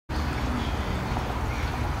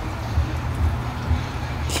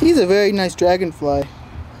He's a very nice dragonfly.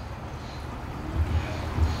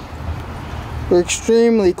 We're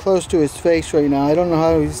extremely close to his face right now. I don't know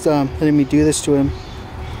how he's letting me do this to him.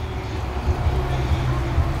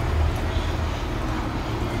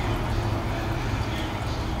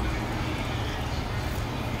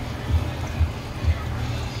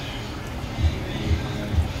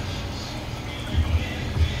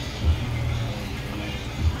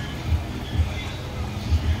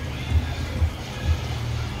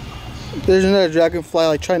 There's another dragonfly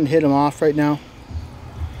like trying to hit him off right now.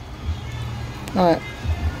 Alright.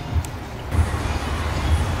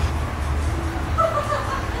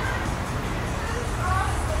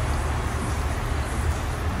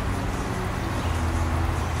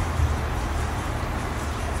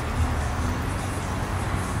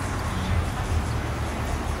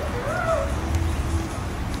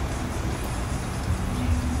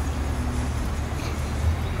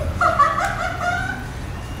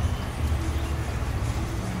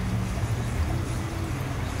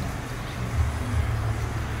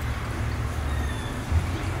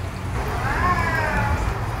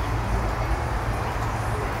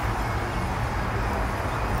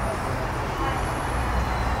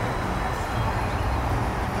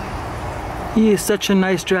 He is such a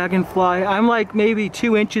nice dragonfly. I'm like maybe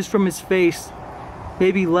 2 inches from his face,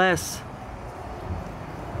 maybe less.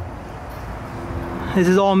 This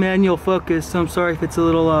is all manual focus, so I'm sorry if it's a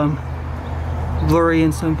little blurry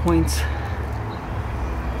in some points.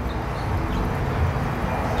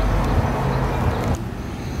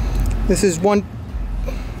 This is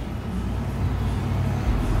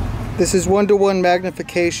 1-to-1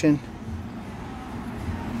 magnification.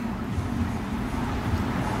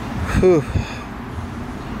 Whew.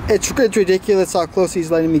 It's ridiculous how close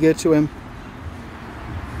he's letting me get to him.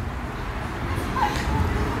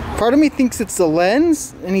 Part of me thinks it's the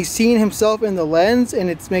lens, and he's seeing himself in the lens, and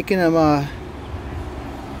it's making him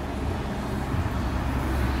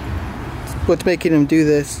what's making him do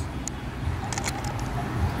this.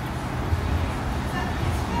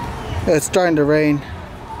 It's starting to rain.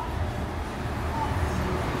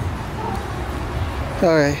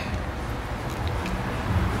 Alright.